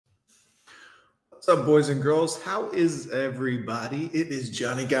What's up, boys and girls? How is everybody? It is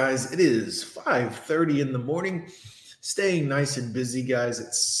Johnny, guys. It is 5:30 in the morning. Staying nice and busy, guys.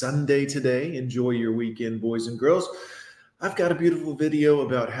 It's Sunday today. Enjoy your weekend, boys and girls. I've got a beautiful video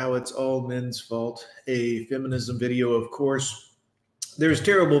about how it's all men's fault. A feminism video, of course. There's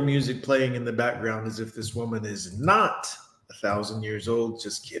terrible music playing in the background as if this woman is not 1,000 years old.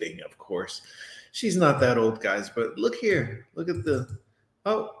 Just kidding, of course. She's not that old, guys. But look here. Look at the...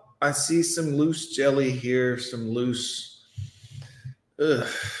 Oh, I see some loose jelly here, some loose. Ugh.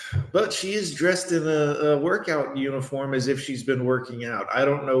 But she is dressed in a workout uniform as if she's been working out. I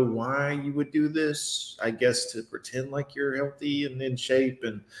don't know why you would do this. I guess to pretend like you're healthy and in shape.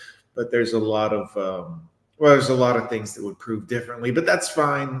 But there's a lot of there's a lot of things that would prove differently. But that's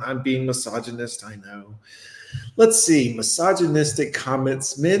fine. I'm being misogynist, I know. Let's see. Misogynistic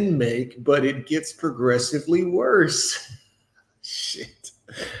comments men make, but it gets progressively worse. Shit.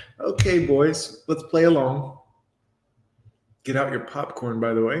 Okay, boys, let's play along. Get out your popcorn,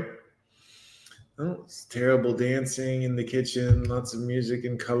 by the way. Oh, it's terrible dancing in the kitchen, lots of music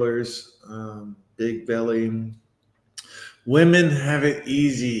and colors, big belly. Women have it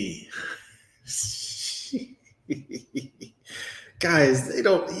easy. Guys,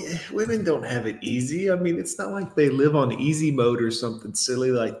 women don't have it easy. I mean, it's not like they live on easy mode or something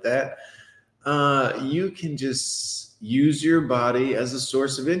silly like that. You can just use your body as a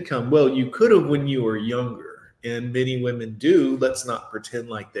source of income. Well, you could have when you were younger, and many women do. Let's not pretend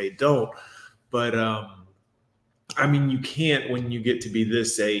like they don't. But I mean, you can't when you get to be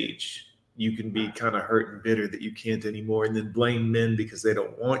this age. You can be kind of hurt and bitter that you can't anymore, and then blame men because they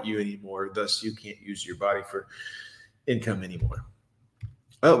don't want you anymore. Thus, you can't use your body for income anymore.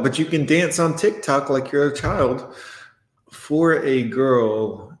 Oh, but you can dance on TikTok like you're a child. For a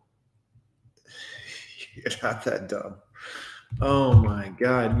girl, you're not that dumb. Oh my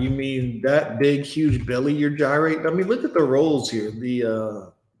God. You mean that big, huge belly you're gyrating? I mean, look at the rolls here.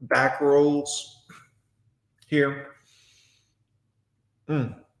 The back rolls here.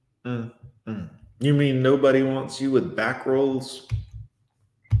 You mean nobody wants you with back rolls?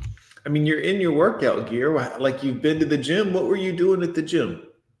 I mean, you're in your workout gear. Like you've been to the gym. What were you doing at the gym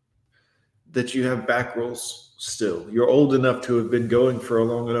that you have back rolls? Still, you're old enough to have been going for a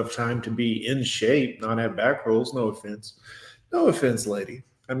long enough time to be in shape, not have back rolls. No offense. No offense, lady.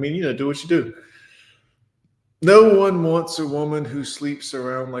 I mean, do what you do. No one wants a woman who sleeps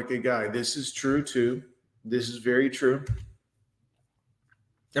around like a guy. This is true, too. This is very true.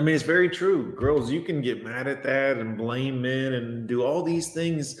 I mean, it's very true. Girls, you can get mad at that and blame men and do all these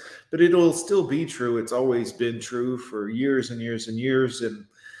things, but it'll still be true. It's always been true for years and years and years, and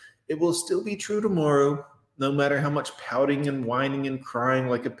it will still be true tomorrow. No matter how much pouting and whining and crying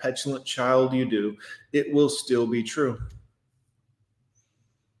like a petulant child you do, it will still be true.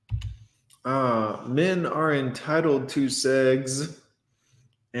 Men are entitled to sex,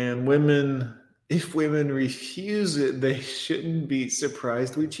 and if women refuse it, they shouldn't be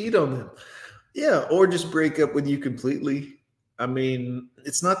surprised we cheat on them. Yeah, or just break up with you completely. I mean,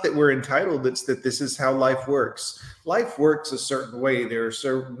 it's not that we're entitled, it's that this is how life works. Life works a certain way. There are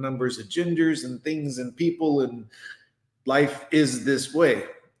certain numbers of genders and things and people, and life is this way.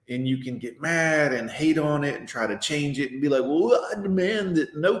 And you can get mad and hate on it and try to change it and be like, well, I demand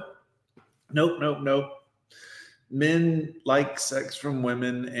that. Nope. Men like sex from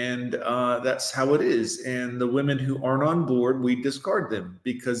women, and that's how it is. And the women who aren't on board, we discard them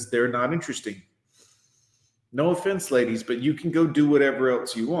because they're not interesting. No offense, ladies, but you can go do whatever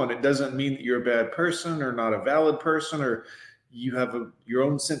else you want. It doesn't mean that you're a bad person or not a valid person, or you have your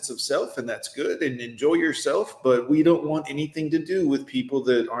own sense of self, and that's good, and enjoy yourself. But we don't want anything to do with people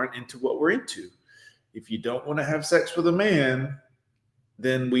that aren't into what we're into. If you don't want to have sex with a man,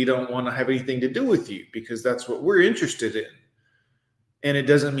 then we don't want to have anything to do with you because that's what we're interested in. And it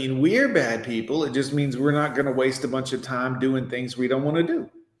doesn't mean we're bad people. It just means we're not going to waste a bunch of time doing things we don't want to do.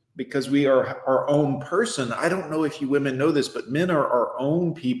 Because we are our own person. I don't know if you women know this, but men are our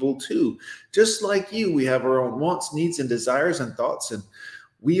own people too. Just like you, we have our own wants, needs, and desires and thoughts. And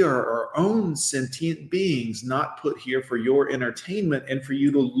we are our own sentient beings, not put here for your entertainment and for you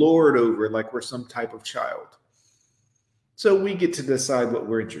to lord over like we're some type of child. So we get to decide what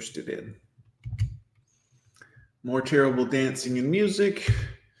we're interested in. More terrible dancing and music.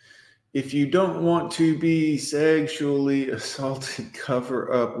 If you don't want to be sexually assaulted,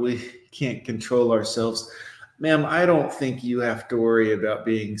 cover up. We can't control ourselves. Ma'am, I don't think you have to worry about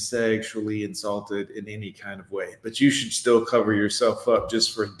being sexually insulted in any kind of way, but you should still cover yourself up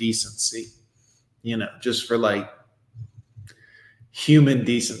just for decency, just for like human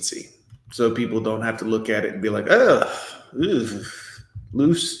decency. So people don't have to look at it and be like, oh,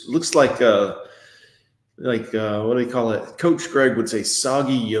 looks like like what do they call it? Coach Greg would say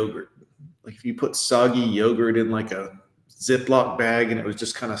soggy yogurt. Like if you put soggy yogurt in like a Ziploc bag and it was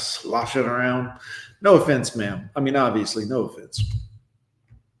just kind of sloshing around. No offense, ma'am. I mean, obviously, no offense.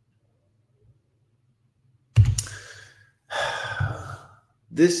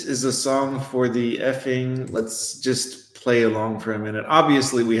 This is a song for the effing. Let's just play along for a minute.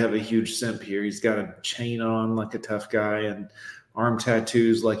 Obviously, we have a huge simp here. He's got a chain on like a tough guy and arm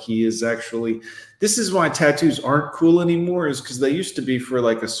tattoos like he is actually. This is why tattoos aren't cool anymore, is because they used to be for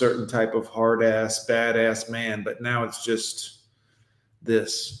like a certain type of hard ass, badass man, but now it's just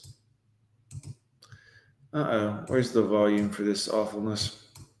this. Uh-oh, where's the volume for this awfulness?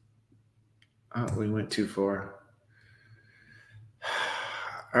 Oh, we went too far.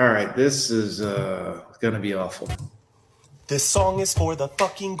 All right, this is gonna be awful. This song is for the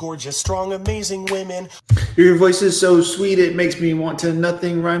fucking gorgeous, strong, amazing women. Your voice is so sweet, it makes me want to.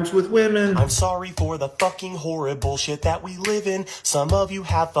 Nothing rhymes with women. I'm sorry for the fucking horrid bullshit that we live in. Some of you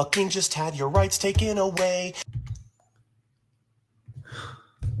have fucking just had your rights taken away.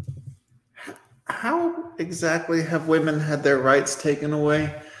 How exactly have women had their rights taken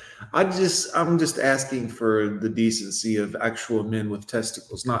away? I'm just asking for the decency of actual men with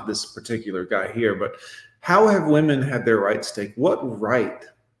testicles, not this particular guy here, but how have women had their rights taken? What right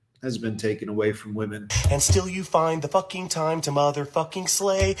has been taken away from women? And still you find the fucking time to motherfucking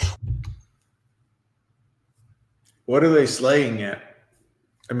slay. What are they slaying at?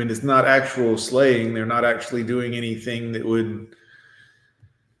 I mean, it's not actual slaying. They're not actually doing anything that would...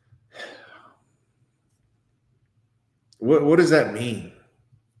 What does that mean?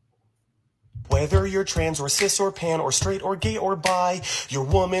 Whether you're trans or cis or pan or straight or gay or bi, your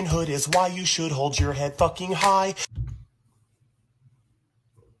womanhood is why you should hold your head fucking high.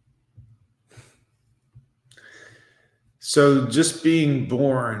 So just being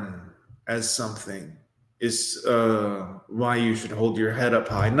born as something is why you should hold your head up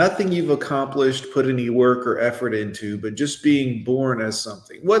high. Nothing you've accomplished, put any work or effort into, but just being born as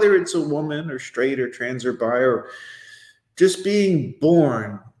something, whether it's a woman or straight or trans or bi, or just being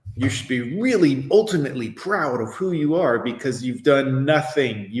born, you should be really ultimately proud of who you are because you've done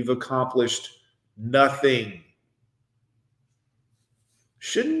nothing. You've accomplished nothing.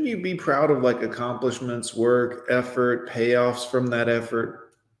 Shouldn't you be proud of like accomplishments, work, effort, payoffs from that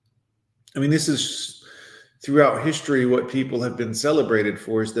effort? I mean, this is throughout history what people have been celebrated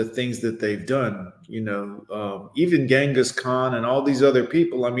for is the things that they've done. You know, even Genghis Khan and all these other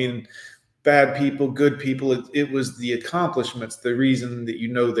people. I mean, bad people, good people. It was the accomplishments, the reason that you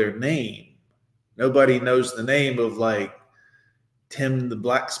know their name. Nobody knows the name of like Tim the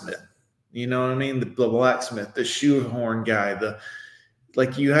blacksmith. You know what I mean? The blacksmith, the shoehorn guy,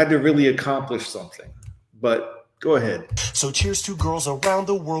 like you had to really accomplish something. But go ahead. So cheers to girls around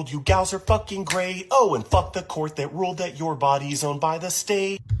the world. You gals are fucking great. Oh, and fuck the court that ruled that your body's owned by the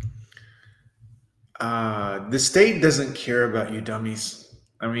state. The state doesn't care about you dummies.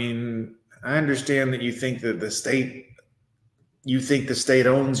 I mean, I understand that you think that the state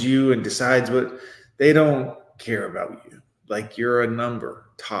owns you and decides what. They don't care about you. Like you're a number,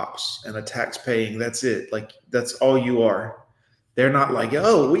 tops, and a tax paying. That's it. Like that's all you are. They're not like,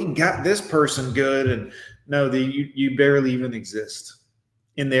 oh, we got this person good. And no, you barely even exist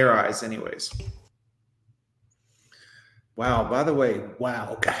in their eyes anyways. Wow, by the way,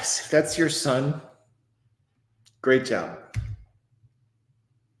 wow, guys, if that's your son, great job.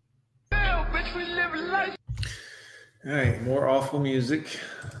 All right, more awful music.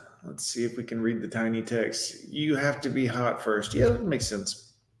 Let's see if we can read the tiny text. You have to be hot first. Yeah, that makes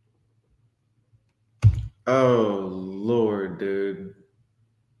sense. Oh, Lord, dude.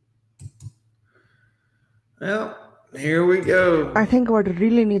 Well, here we go. I think what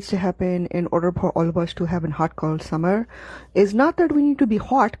really needs to happen in order for all of us to have a hot girl summer is not that we need to be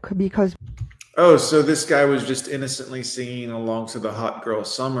hot because... Oh, so this guy was just innocently singing along to the Hot Girl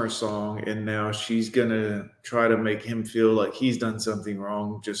Summer song, and now she's going to try to make him feel like he's done something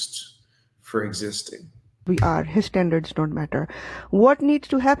wrong just for existing. His standards don't matter. What needs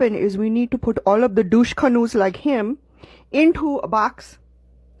to happen is we need to put all of the douche canoes like him into a box.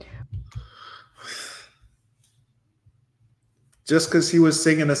 Just because he was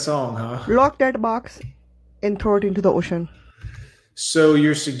singing a song, huh? Lock that box and throw it into the ocean. So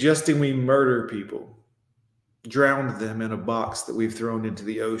you're suggesting we murder people, drown them in a box that we've thrown into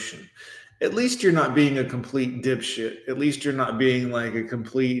the ocean. At least you're not being a complete dipshit. At least you're not being like a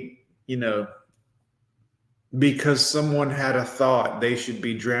complete, because someone had a thought they should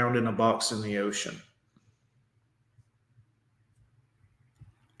be drowned in a box in the ocean.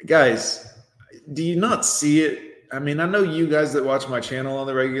 Guys, do you not see it? I mean, I know you guys that watch my channel on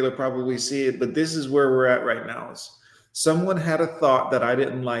the regular probably see it, but this is where we're at right now. Is someone had a thought that I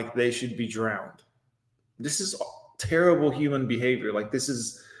didn't like, they should be drowned. This is terrible human behavior. Like, this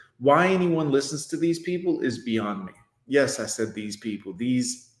is why anyone listens to these people is beyond me. Yes, I said these people,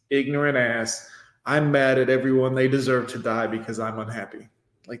 these ignorant ass. I'm mad at everyone. They deserve to die because I'm unhappy.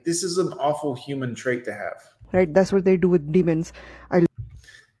 Like, this is an awful human trait to have. Right? That's what they do with demons.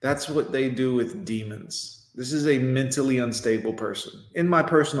 That's what they do with demons. This is a mentally unstable person, in my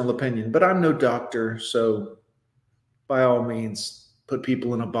personal opinion. But I'm no doctor, so by all means, put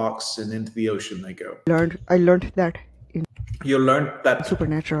people in a box and into the ocean they go. I learned that in You learned that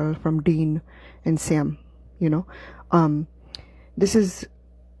Supernatural from Dean and Sam. You know, this is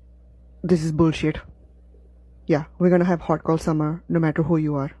bullshit. Yeah, we're gonna have hot girl summer no matter who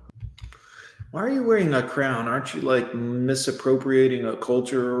you are. Why are you wearing a crown? Aren't you like misappropriating a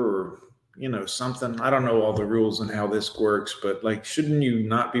culture or, you know, something? I don't know all the rules and how this works, but like, shouldn't you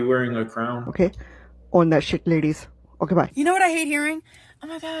not be wearing a crown? Okay, on that shit, ladies. Okay, bye. You know what I hate hearing? Oh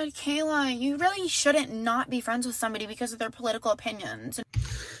my God, Kayla, you really shouldn't not be friends with somebody because of their political opinions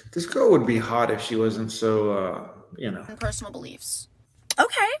This girl would be hot if she wasn't so, you know. and personal beliefs.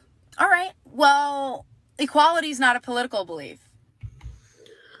 Okay, all right. Well, equality is not a political belief.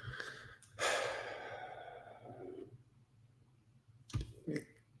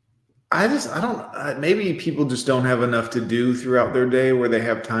 Maybe people just don't have enough to do throughout their day where they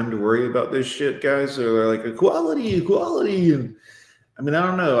have time to worry about this shit, guys. Or they're like, equality. And I mean, I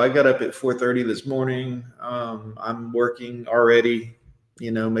don't know. I got up at 4:30 this morning. I'm working already,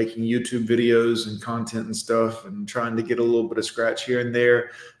 you know, making YouTube videos and content and stuff and trying to get a little bit of scratch here and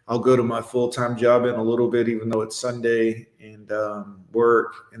there. I'll go to my full-time job in a little bit, even though it's Sunday, and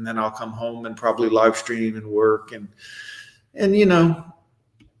work. And then I'll come home and probably live stream and work. And you know,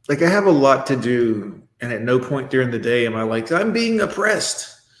 like, I have a lot to do, and at no point during the day am I like, I'm being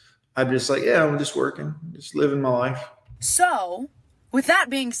oppressed. I'm just like, yeah, I'm just working, just living my life. So, with that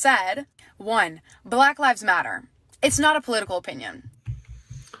being said, 1, Black Lives Matter. It's not a political opinion.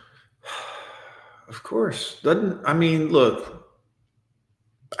 Of course. I mean, look,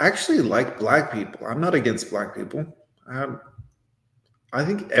 I actually like black people. I'm not against black people. I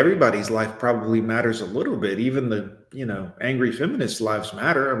think everybody's life probably matters a little bit. Even the, you know, angry feminist lives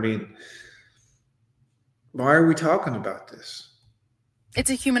matter. I mean, why are we talking about this? It's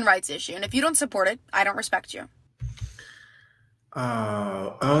a human rights issue, and if you don't support it, I don't respect you.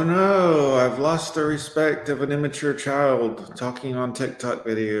 Oh no, I've lost the respect of an immature child talking on TikTok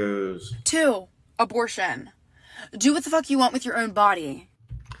videos. 2, abortion. Do what the fuck you want with your own body.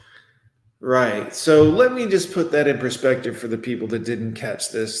 Right. So let me just put that in perspective for the people that didn't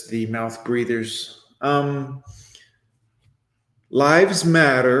catch this, the mouth breathers. Lives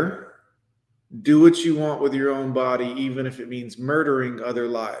matter. Do what you want with your own body, even if it means murdering other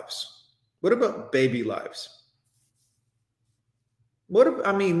lives. What about baby lives?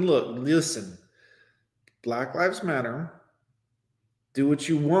 I mean, look, listen. Black Lives Matter. Do what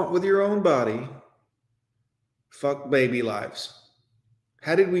you want with your own body. Fuck baby lives.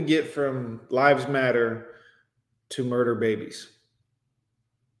 How did we get from lives matter to murder babies?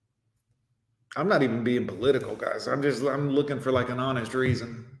 I'm not even being political, guys. I'm looking for like an honest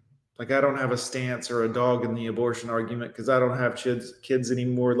reason. Like, I don't have a stance or a dog in the abortion argument because I don't have kids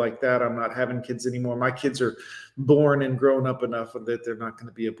anymore like that. I'm not having kids anymore. My kids are born and grown up enough that they're not going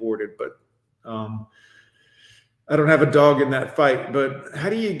to be aborted. But I don't have a dog in that fight. But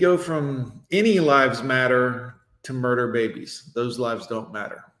how do you go from any lives matter to murder babies? Those lives don't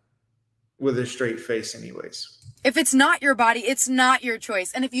matter with a straight face anyways. If it's not your body, it's not your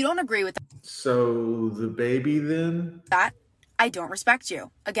choice. And if you don't agree with So the baby then? that, I don't respect you.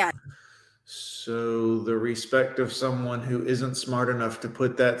 Again. So the respect of someone who isn't smart enough to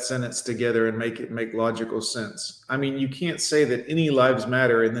put that sentence together and make it make logical sense. I mean, you can't say that any lives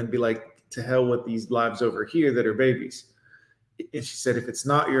matter and then be like, to hell with these lives over here that are babies. And she said, if it's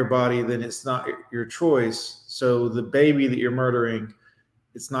not your body, then it's not your choice. So the baby that you're murdering,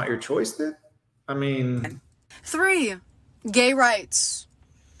 it's not your choice then? I mean... 3, gay rights.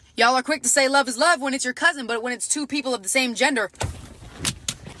 Y'all are quick to say love is love when it's your cousin, but when it's 2 people of the same gender...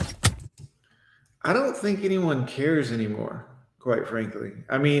 I don't think anyone cares anymore, quite frankly.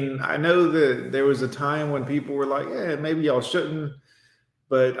 I mean, I know that there was a time when people were like, yeah, maybe y'all shouldn't.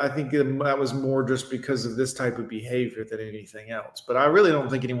 But I think that was more just because of this type of behavior than anything else. But I really don't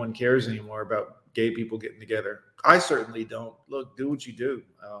think anyone cares anymore about gay people getting together. I certainly don't. Look, do what you do.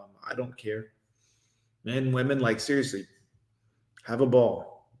 I don't care. Men, women, like, seriously, have a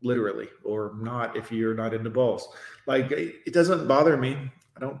ball, literally, or not if you're not into balls. Like, it doesn't bother me.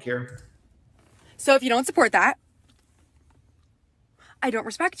 I don't care. So if you don't support that, I don't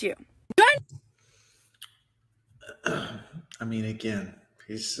respect you. I mean, again,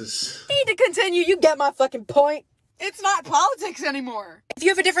 he's just... Need to continue. You get my fucking point. It's not politics anymore. If you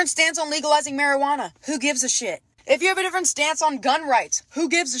have a different stance on legalizing marijuana, who gives a shit? If you have a different stance on gun rights, who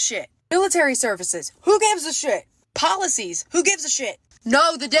gives a shit? Military services, who gives a shit? Policies, who gives a shit?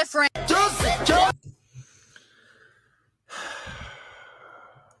 Know the difference.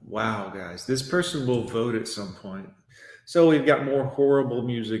 Wow, guys, this person will vote at some point. So we've got more horrible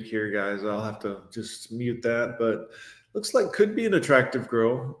music here, guys. I'll have to just mute that, but looks like could be an attractive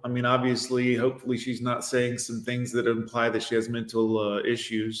girl. I mean, obviously, hopefully she's not saying some things that imply that she has mental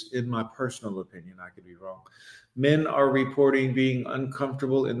issues. In my personal opinion, I could be wrong. Men are reporting being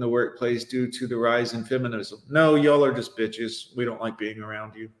uncomfortable in the workplace due to the rise in feminism. No, y'all are just bitches. We don't like being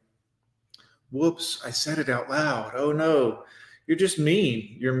around you. Whoops, I said it out loud. Oh no, you're just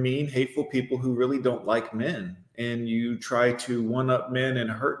mean. You're mean, hateful people who really don't like men. And you try to one-up men and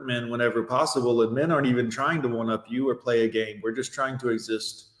hurt men whenever possible. And men aren't even trying to one-up you or play a game. We're just trying to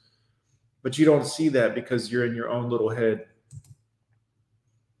exist. But you don't see that because you're in your own little head.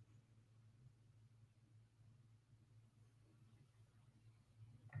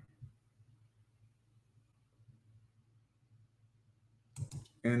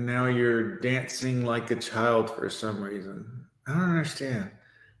 And now you're dancing like a child for some reason. I don't understand.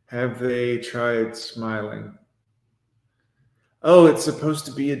 Have they tried smiling? Oh, it's supposed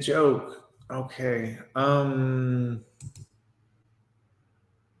to be a joke. Okay. I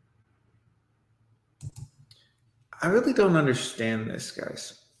really don't understand this,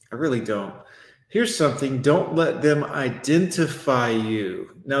 guys. I really don't. Here's something. Don't let them identify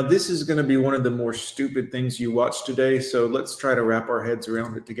you. Now, this is going to be one of the more stupid things you watch today, so let's try to wrap our heads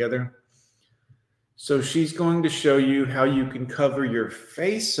around it together. So she's going to show you how you can cover your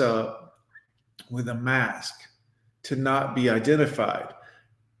face up with a mask to not be identified.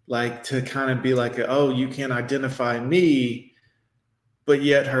 Like to kind of be like, oh, you can't identify me, but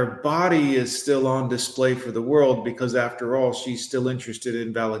yet her body is still on display for the world because after all, she's still interested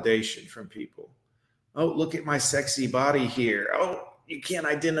in validation from people. Oh, look at my sexy body here. Oh, you can't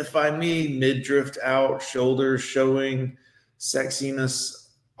identify me. Midriff out, shoulders showing, sexiness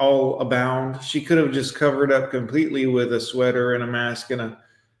all abound. She could have just covered up completely with a sweater and a mask and a,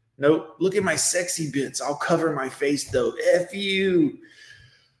 nope, look at my sexy bits. I'll cover my face though. F you.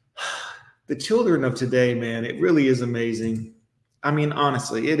 The children of today, man, it really is amazing. I mean,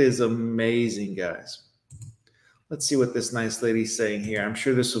 honestly, it is amazing, guys. Let's see what this nice lady's saying here. I'm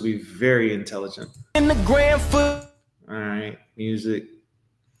sure this will be very intelligent. In the grand foot. All right, music.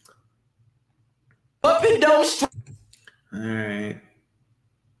 Up and don't. All right.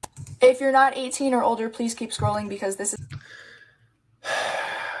 If you're not 18 or older, please keep scrolling because this is...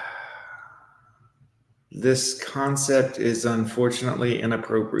 This concept is unfortunately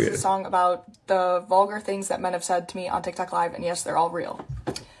inappropriate. a song about the vulgar things that men have said to me on TikTok Live, and yes, they're all real.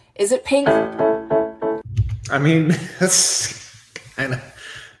 Is it Pink? I mean, that's kind of...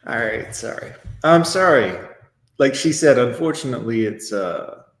 All right, sorry. I'm sorry. Like she said, unfortunately, it's, you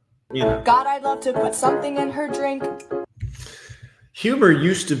know. God, I'd love to put something in her drink. Humor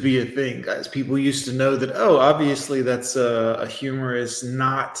used to be a thing, guys. People used to know that, oh, obviously that's a humor is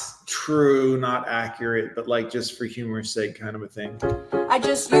not true, not accurate, but like just for humor's sake kind of a thing. I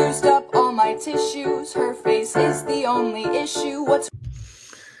just used up all my tissues. Her face is the only issue. What's...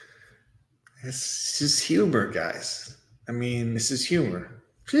 This is humor, guys. I mean, this is humor.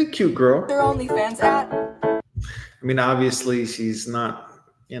 She's a cute girl. their OnlyFans at? I mean, obviously she's not,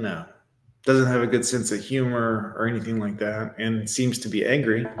 you know, doesn't have a good sense of humor or anything like that, and seems to be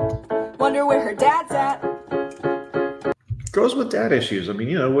angry. Wonder where her dad's at. Girls with dad issues. I mean,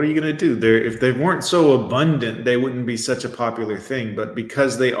 you know, what are you going to do? If they weren't so abundant, they wouldn't be such a popular thing. But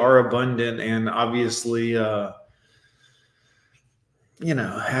because they are abundant and obviously, you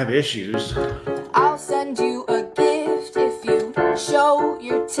know, have issues. I'll send you a gift if you show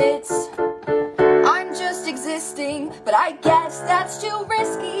your tits. I'm just existing, but I guess that's too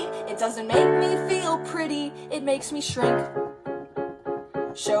risky. It doesn't make me feel pretty, it makes me shrink.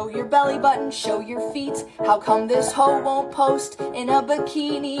 Show your belly button, show your feet. How come this hoe won't post in a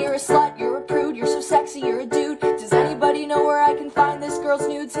bikini? You're a slut, you're a prude, you're so sexy, you're a dude. Does anybody know where I can find this girl's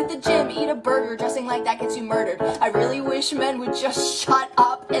nudes? Hit the gym, eat a burger, dressing like that gets you murdered. I really wish men would just shut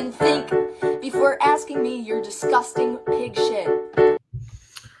up and think before asking me your disgusting pig shit.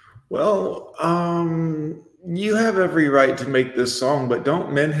 Well, you have every right to make this song, but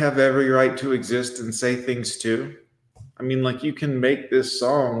don't men have every right to exist and say things too? I mean, like, you can make this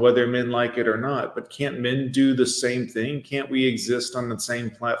song whether men like it or not, but can't men do the same thing? Can't we exist on the same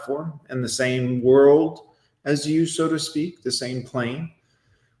platform and the same world as you, so to speak, the same plane,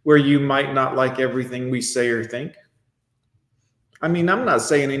 where you might not like everything we say or think. I mean, I'm not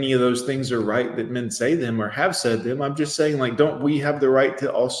saying any of those things are right that men say them or have said them. I'm just saying, like, don't we have the right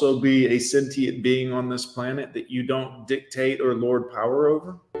to also be a sentient being on this planet that you don't dictate or lord power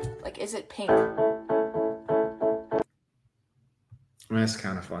over? Like, is it pink? That's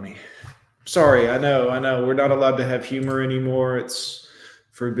kind of funny. Sorry, I know. We're not allowed to have humor anymore. It's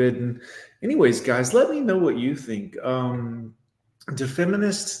forbidden. Anyways, guys, let me know what you think. Do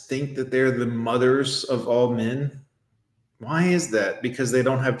feminists think that they're the mothers of all men? Why is that? Because they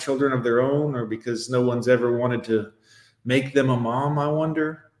don't have children of their own, or because no one's ever wanted to make them a mom? I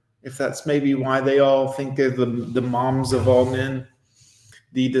wonder if that's maybe why they all think they're the moms of all men,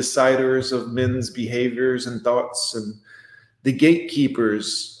 the deciders of men's behaviors and thoughts, and the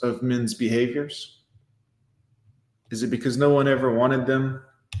gatekeepers of men's behaviors. Is it because no one ever wanted them?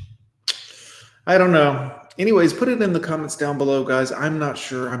 I don't know. Anyways, put it in the comments down below, guys. I'm not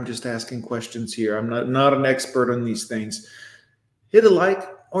sure. I'm just asking questions here. I'm not an expert on these things. Hit a like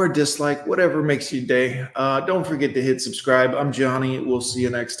or a dislike, whatever makes your day. Don't forget to hit subscribe. I'm Johnny. We'll see you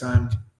next time.